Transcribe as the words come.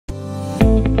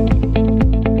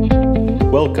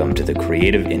Welcome to The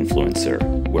Creative Influencer,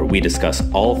 where we discuss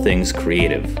all things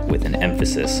creative with an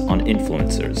emphasis on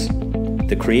influencers.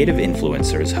 The Creative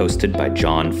Influencer is hosted by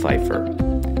John Pfeiffer.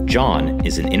 John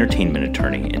is an entertainment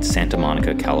attorney in Santa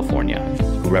Monica, California,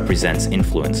 who represents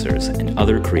influencers and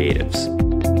other creatives.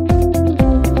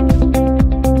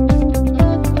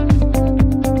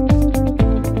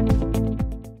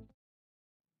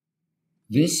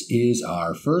 This is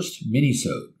our first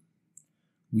mini-sode.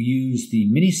 We use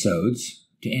the mini-sodes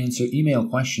to answer email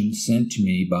questions sent to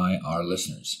me by our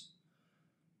listeners.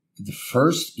 The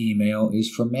first email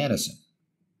is from Madison,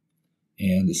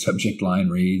 and the subject line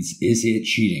reads, "Is it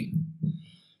cheating?"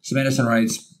 So Madison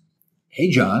writes, "Hey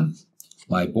John,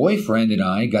 my boyfriend and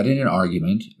I got in an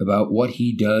argument about what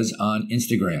he does on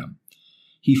Instagram.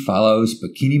 He follows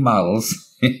bikini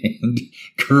models and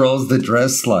girls that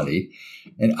dress slutty,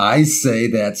 and I say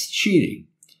that's cheating.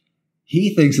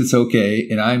 He thinks it's okay,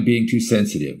 and I'm being too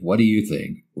sensitive. What do you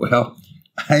think?" Well,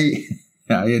 I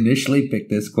initially picked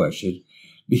this question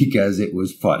because it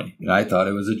was funny, and I thought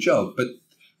it was a joke, but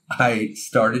I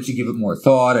started to give it more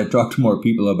thought. I talked to more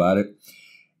people about it,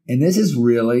 and this is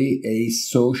really a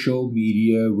social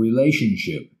media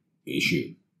relationship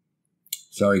issue.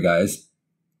 Sorry, guys,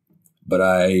 but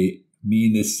I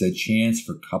mean this is a chance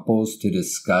for couples to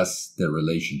discuss their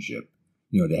relationship,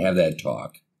 to have that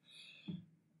talk.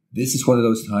 This is one of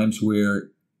those times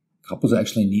where couples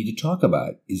actually need to talk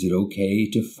about, is it okay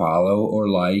to follow or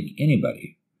like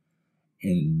anybody?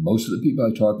 And most of the people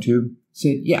I talked to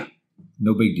said, yeah,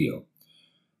 no big deal.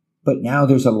 But now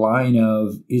there's a line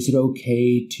of, is it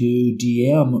okay to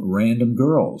DM random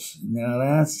girls? Now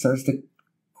that starts to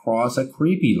cross a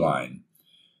creepy line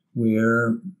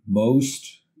where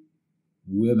most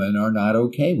women are not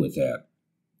okay with that.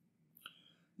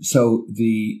 So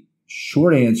the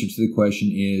short answer to the question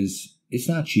is, it's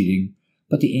not cheating,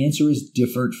 but the answer is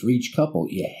different for each couple.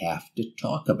 You have to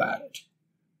talk about it.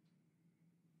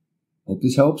 Hope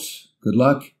this helps. Good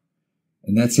luck.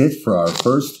 And that's it for our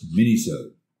first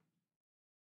mini-sode.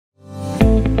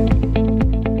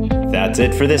 That's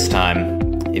it for this time.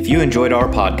 If you enjoyed our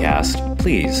podcast,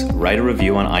 please write a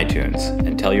review on iTunes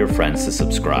and tell your friends to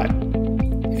subscribe.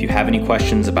 If you have any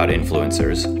questions about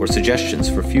influencers or suggestions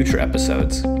for future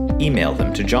episodes, email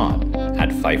them to John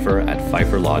at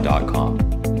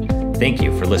Pfeiffer@pfeifferlaw.com. Thank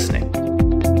you for listening.